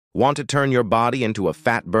Want to turn your body into a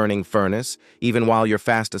fat-burning furnace, even while you're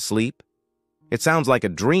fast asleep? It sounds like a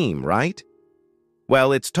dream, right?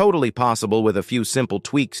 Well, it's totally possible with a few simple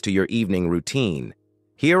tweaks to your evening routine.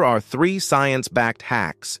 Here are 3 science-backed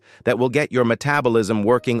hacks that will get your metabolism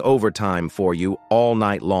working overtime for you all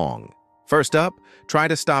night long. First up, try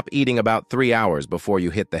to stop eating about 3 hours before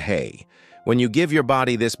you hit the hay. When you give your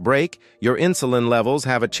body this break, your insulin levels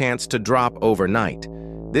have a chance to drop overnight.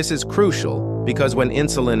 This is crucial because when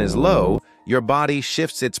insulin is low, your body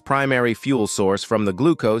shifts its primary fuel source from the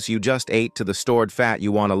glucose you just ate to the stored fat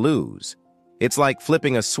you want to lose. It's like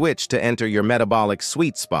flipping a switch to enter your metabolic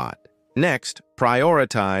sweet spot. Next,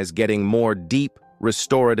 prioritize getting more deep,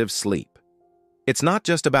 restorative sleep. It's not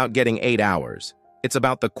just about getting 8 hours. It's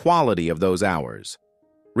about the quality of those hours.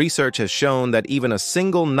 Research has shown that even a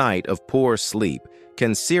single night of poor sleep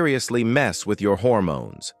can seriously mess with your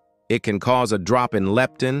hormones. It can cause a drop in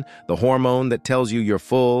leptin, the hormone that tells you you're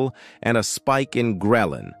full, and a spike in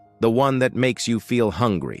ghrelin, the one that makes you feel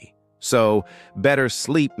hungry. So, better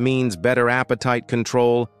sleep means better appetite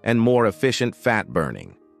control and more efficient fat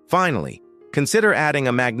burning. Finally, consider adding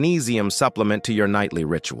a magnesium supplement to your nightly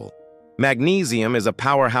ritual. Magnesium is a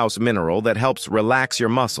powerhouse mineral that helps relax your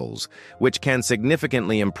muscles, which can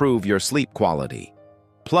significantly improve your sleep quality.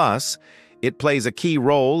 Plus, it plays a key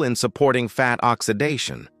role in supporting fat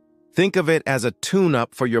oxidation. Think of it as a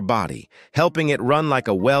tune-up for your body, helping it run like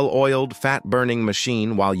a well-oiled, fat-burning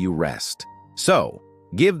machine while you rest. So,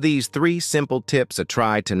 give these 3 simple tips a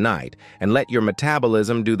try tonight and let your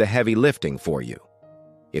metabolism do the heavy lifting for you.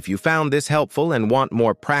 If you found this helpful and want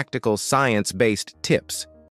more practical science-based tips,